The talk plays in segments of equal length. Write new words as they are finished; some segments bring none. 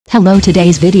Hello,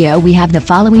 today's video we have the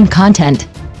following content.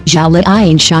 Zhao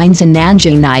Liying shines in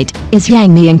Nanjing Night. Is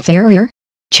Yang Mi inferior?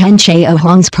 Chen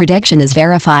Shaohong's prediction is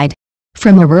verified.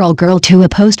 From a rural girl to a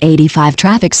post-85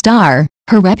 traffic star,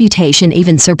 her reputation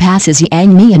even surpasses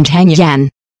Yang Mi and Tang.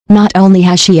 Not only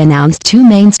has she announced 2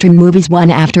 mainstream movies one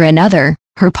after another,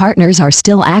 her partners are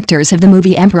still actors of the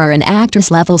movie Emperor and actress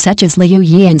level such as Liu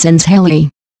Yi and Zhao Liying.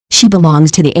 She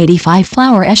belongs to the 85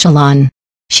 flower echelon.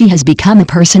 She has become a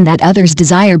person that others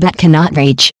desire but cannot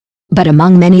reach. But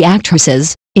among many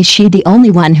actresses, is she the only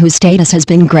one whose status has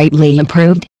been greatly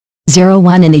improved?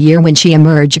 01 In the year when she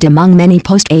emerged among many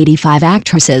post-85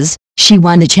 actresses, she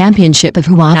won the championship of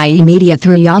Hawaii Media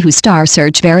through Yahoo Star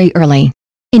Search very early.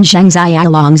 In Zhang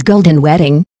Xiaolong's Golden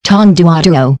Wedding, Tang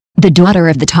Duo, the daughter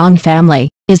of the Tang family,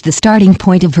 is the starting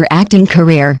point of her acting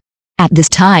career. At this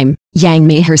time, Yang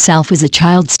Mi herself was a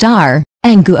child star,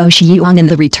 and Guo Xiuang in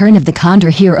The Return of the Condor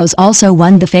Heroes also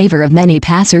won the favor of many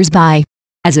passers-by.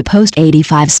 As a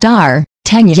post-85 star,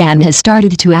 Tang has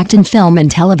started to act in film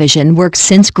and television works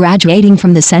since graduating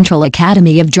from the Central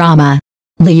Academy of Drama.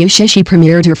 Liu Shishi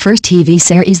premiered her first TV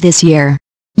series this year.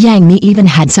 Yang Mi even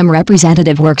had some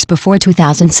representative works before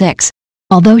 2006.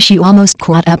 Although she almost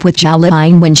caught up with Zhao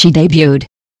Liying when she debuted.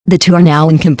 The two are now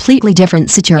in completely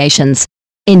different situations.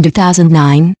 In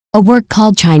 2009, a work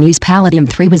called Chinese Palladium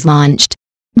 3 was launched,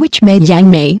 which made Yang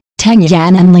Mi, Tang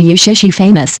and Liu Shishi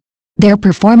famous. Their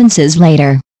performances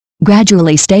later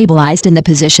gradually stabilized in the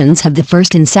positions of the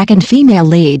first and second female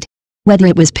lead. Whether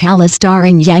it was Palace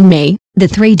starring Yang Mi, The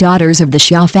Three Daughters of the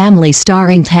Xiao family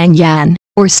starring Tang,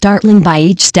 or Startling by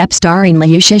Each Step starring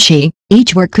Liu Shishi,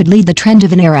 each work could lead the trend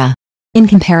of an era. In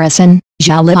comparison,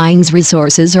 Zhao Liying's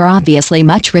resources are obviously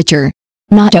much richer.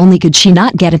 Not only could she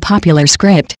not get a popular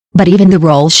script, but even the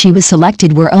roles she was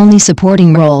selected were only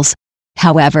supporting roles.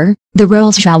 However, the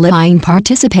roles Zhao Liying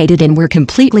participated in were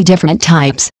completely different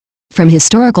types. From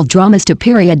historical dramas to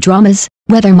period dramas,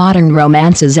 whether modern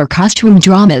romances or costume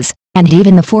dramas, and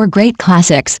even the 4 great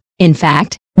classics. In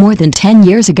fact, more than 10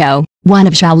 years ago, one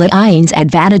of Zhao Liying's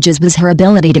advantages was her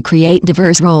ability to create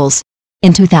diverse roles.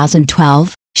 In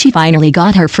 2012, she finally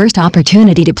got her first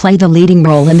opportunity to play the leading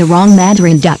role in The Wrong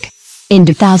Mandarin Duck. In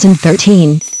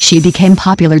 2013, she became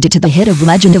popular due to the hit of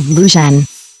Legend of Lu Zhen.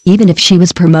 Even if she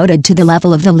was promoted to the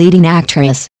level of the leading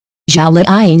actress, Zhao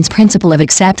Liying's principle of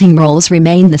accepting roles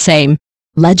remained the same.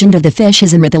 Legend of the Fish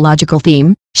is a mythological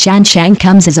theme, Shan Shang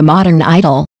comes as a modern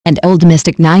idol, and Old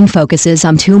Mystic 9 focuses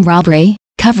on tomb robbery,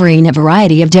 covering a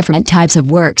variety of different types of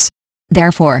works.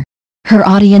 Therefore, her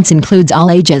audience includes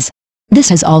all ages. This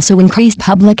has also increased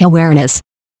public awareness.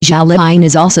 Zhao Liying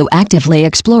is also actively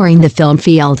exploring the film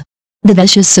field. The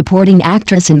vicious supporting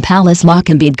actress in Palace Lock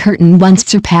and Bead Curtain once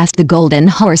surpassed the Golden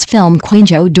Horse film Queen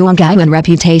Zhou Duogao in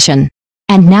reputation.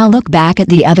 And now look back at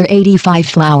the other 85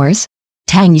 flowers.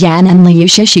 Tang and Liu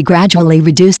Shishi gradually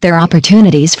reduced their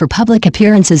opportunities for public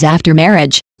appearances after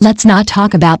marriage. Let's not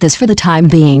talk about this for the time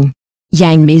being.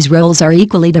 Yang Mi's roles are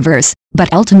equally diverse,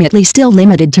 but ultimately still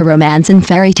limited to romance and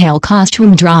fairy tale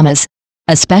costume dramas.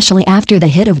 Especially after the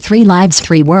hit of 3 Lives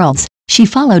 3 Worlds, she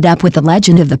followed up with The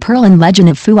Legend of the Pearl and Legend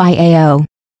of Fu Iao.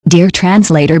 Dear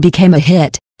Translator became a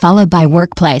hit, followed by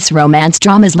workplace romance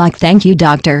dramas like Thank You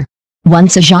Doctor.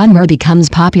 Once a genre becomes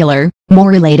popular, more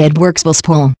related works will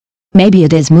spool. Maybe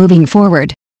it is moving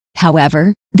forward.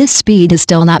 However, this speed is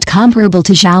still not comparable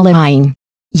to Zhao Liying.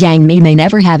 Yang Mi may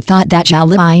never have thought that Zhao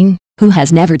Liying, who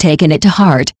has never taken it to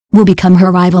heart, will become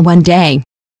her rival one day.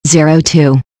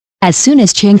 02. As soon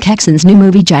as Chen Shaohong's new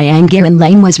movie Jiangyiren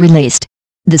Lane was released,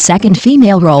 the second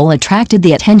female role attracted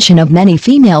the attention of many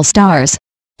female stars.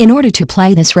 In order to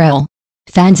play this role,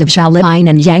 fans of Zhao Liying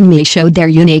and Yang Mi showed their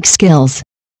unique skills.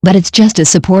 But it's just a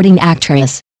supporting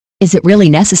actress. Is it really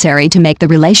necessary to make the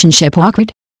relationship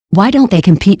awkward? Why don't they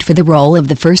compete for the role of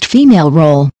the first female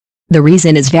role? The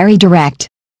reason is very direct.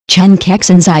 Chen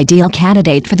Shaohong's ideal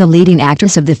candidate for the leading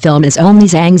actress of the film is only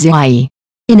Zhang Ziyi.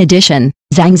 In addition,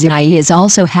 Zhang Ziyi is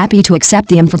also happy to accept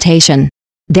the invitation.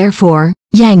 Therefore,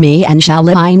 Yang Mi and Zhao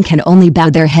Liying can only bow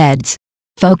their heads.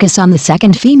 Focus on the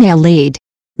second female lead.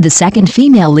 The second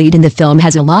female lead in the film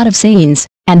has a lot of scenes,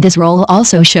 and this role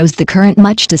also shows the current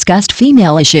much discussed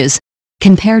female issues.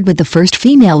 Compared with the first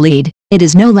female lead, it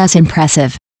is no less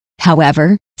impressive.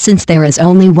 However, since there is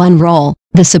only one role,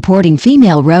 the supporting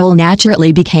female role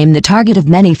naturally became the target of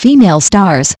many female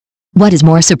stars. What is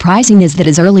more surprising is that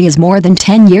as early as more than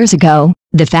 10 years ago,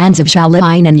 the fans of Zhao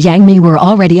Liying and Yang Mi were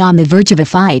already on the verge of a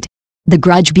fight. The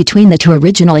grudge between the two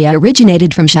originally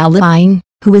originated from Zhao Liying,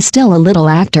 who was still a little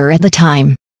actor at the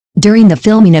time. During the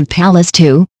filming of Palace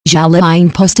 2, Zhao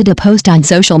Liying posted a post on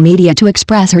social media to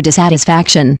express her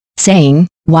dissatisfaction, saying,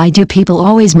 "Why do people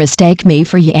always mistake me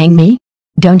for Yang Mi?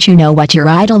 Don't you know what your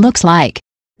idol looks like?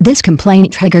 This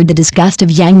complaint triggered the disgust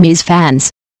of Yang Mi's fans.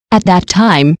 At that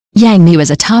time, Yang Mi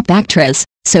was a top actress,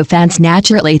 so fans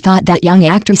naturally thought that young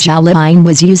actress Zhao Liying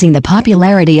was using the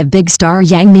popularity of big star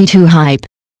Yang Mi to hype.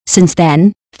 Since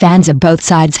then, fans of both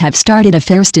sides have started a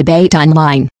fierce debate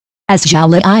online. As Zhao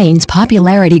Liying's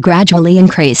popularity gradually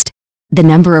increased, the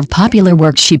number of popular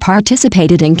works she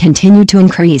participated in continued to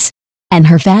increase, and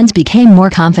her fans became more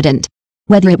confident.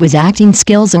 Whether it was acting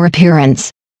skills or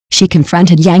appearance, she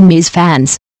confronted Yang Mi's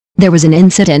fans. There was an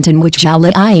incident in which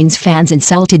Zhao Liying's fans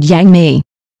insulted Yang Mi.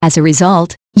 As a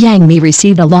result, Yang Mi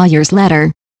received a lawyer's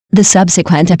letter. The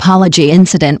subsequent apology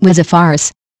incident was a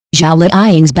farce. Zhao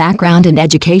Liying's background and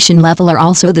education level are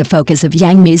also the focus of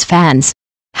Yang Mi's fans.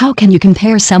 How can you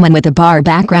compare someone with a bar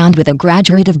background with a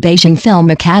graduate of Beijing Film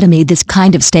Academy? This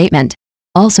kind of statement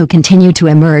also continued to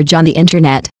emerge on the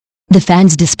internet. The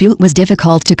fans' dispute was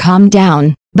difficult to calm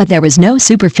down, but there was no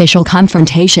superficial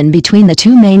confrontation between the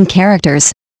two main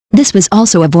characters. This was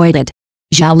also avoided.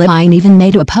 Zhao Liying even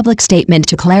made a public statement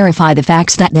to clarify the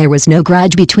facts that there was no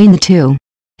grudge between the two.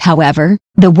 However,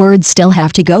 the words still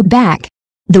have to go back.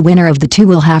 The winner of the two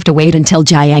will have to wait until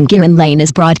Jiangyan Lane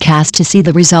is broadcast to see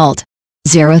the result.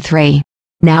 03.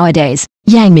 Nowadays,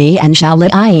 Yang Mi and Zhao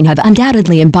Liying have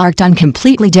undoubtedly embarked on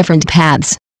completely different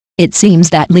paths. It seems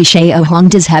that Li Shaohong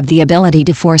does have the ability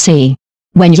to foresee.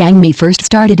 When Yang Mi first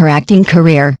started her acting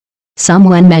career,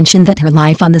 someone mentioned that her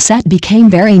life on the set became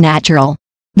very natural.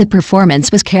 The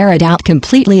performance was carried out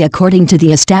completely according to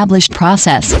the established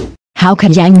process. How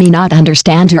could Yang Mi not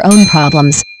understand her own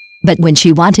problems? But when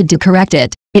she wanted to correct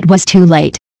it, it was too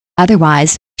late.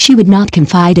 Otherwise, she would not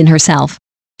confide in herself.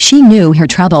 She knew her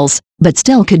troubles, but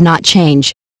still could not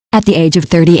change. At the age of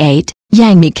 38,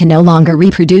 Yang Mi can no longer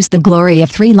reproduce the glory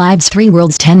of 3 Lives 3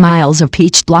 Worlds 10 Miles of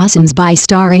Peach Blossoms by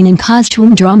starring in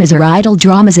costume dramas or idol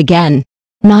dramas again.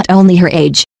 Not only her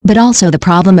age, but also the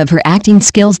problem of her acting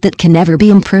skills that can never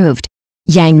be improved.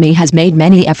 Yang Mi has made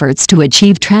many efforts to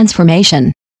achieve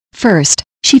transformation. First,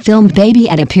 she filmed Baby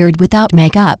and appeared without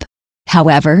makeup.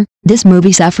 However, this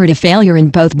movie suffered a failure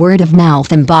in both word of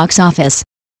mouth and box office.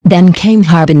 Then came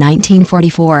Harb in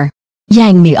 1944.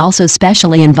 Yang Mi also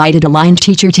specially invited a line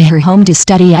teacher to her home to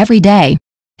study every day.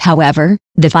 However,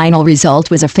 the final result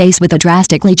was a face with a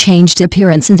drastically changed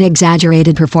appearance and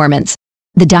exaggerated performance.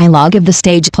 The dialogue of the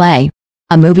stage play,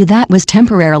 a movie that was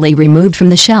temporarily removed from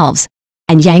the shelves,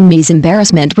 and Yang Mi's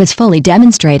embarrassment was fully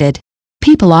demonstrated.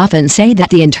 People often say that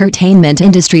the entertainment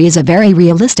industry is a very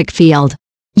realistic field.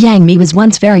 Yang Mi was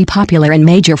once very popular in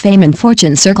major fame and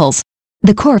fortune circles.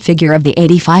 The core figure of the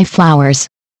 85 Flowers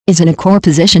is in a core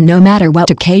position no matter what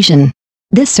occasion.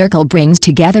 This circle brings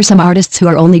together some artists who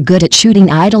are only good at shooting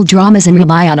idol dramas and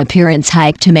rely on appearance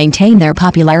hype to maintain their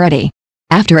popularity.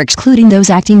 After excluding those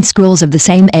acting schools of the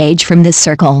same age from this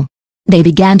circle, they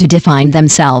began to define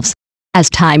themselves. As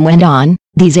time went on,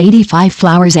 these 85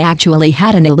 Flowers actually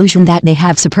had an illusion that they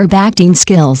have superb acting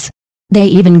skills. They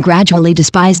even gradually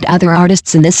despised other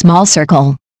artists in this small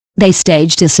circle. They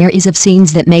staged a series of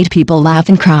scenes that made people laugh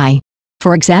and cry.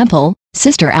 For example,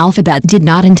 Sister Alphabet did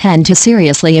not intend to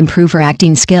seriously improve her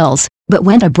acting skills, but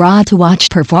went abroad to watch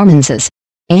performances,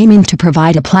 aiming to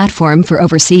provide a platform for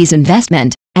overseas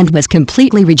investment, and was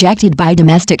completely rejected by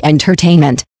domestic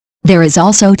entertainment. There is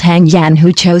also Tang Yan,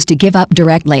 who chose to give up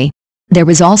directly. There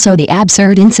was also the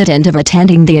absurd incident of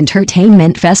attending the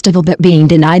entertainment festival but being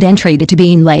denied entry due to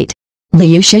being late.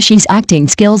 Liu Shishi's acting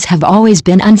skills have always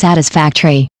been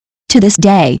unsatisfactory. To this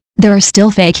day, there are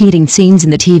still fake eating scenes in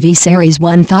the TV series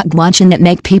One Thought Guanchan that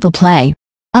make people play.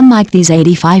 Unlike these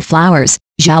 85 Flowers,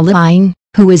 Zhao Liying,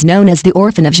 who is known as the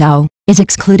Orphan of Zhao, is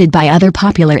excluded by other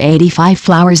popular 85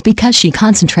 Flowers because she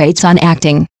concentrates on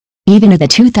acting. Even at the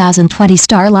 2020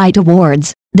 Starlight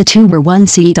Awards, the two were 1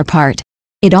 seat apart.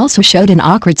 It also showed an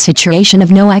awkward situation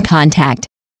of no eye contact.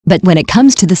 But when it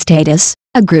comes to the status,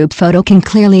 a group photo can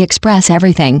clearly express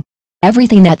everything.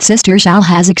 Everything that Sister Zhao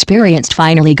has experienced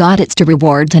finally got its due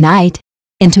reward tonight.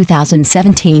 In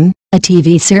 2017, a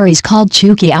TV series called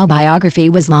Chuqiao Biography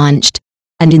was launched.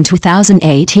 And in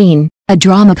 2018, a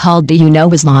drama called Do You Know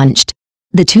was launched.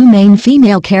 The two main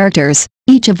female characters,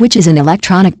 each of which is an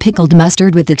electronic pickled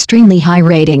mustard with extremely high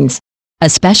ratings.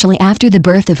 Especially after the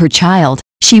birth of her child,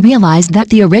 she realized that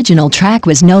the original track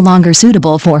was no longer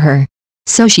suitable for her.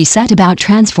 So she set about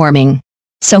transforming.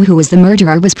 So Who Was the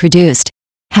Murderer was produced.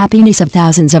 Happiness of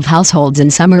thousands of households in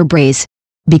Summer Breeze.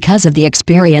 Because of the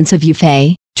experience of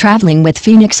Yufei, traveling with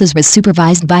phoenixes was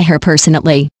supervised by her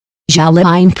personally. Zhao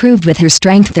Liying proved with her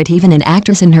strength that even an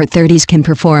actress in her 30s can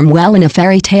perform well in a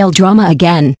fairy tale drama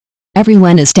again.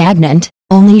 Everyone is stagnant,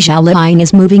 only Zhao Liying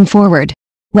is moving forward.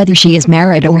 Whether she is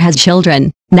married or has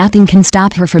children, Nothing can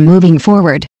stop her from moving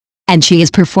forward. And she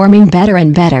is performing better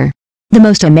and better. The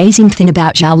most amazing thing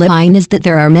about Zhao Liying is that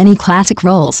there are many classic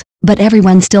roles, but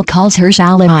everyone still calls her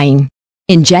Zhao Liying.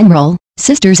 In general,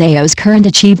 Sister Zhao's current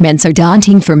achievements are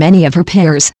daunting for many of her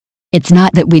peers. It's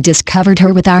not that we discovered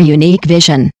her with our unique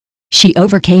vision. She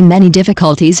overcame many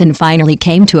difficulties and finally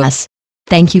came to us.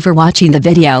 Thank you for watching the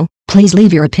video. Please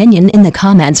leave your opinion in the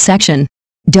comments section.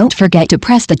 Don't forget to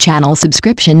press the channel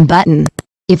subscription button.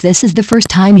 If this is the first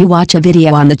time you watch a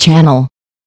video on the channel,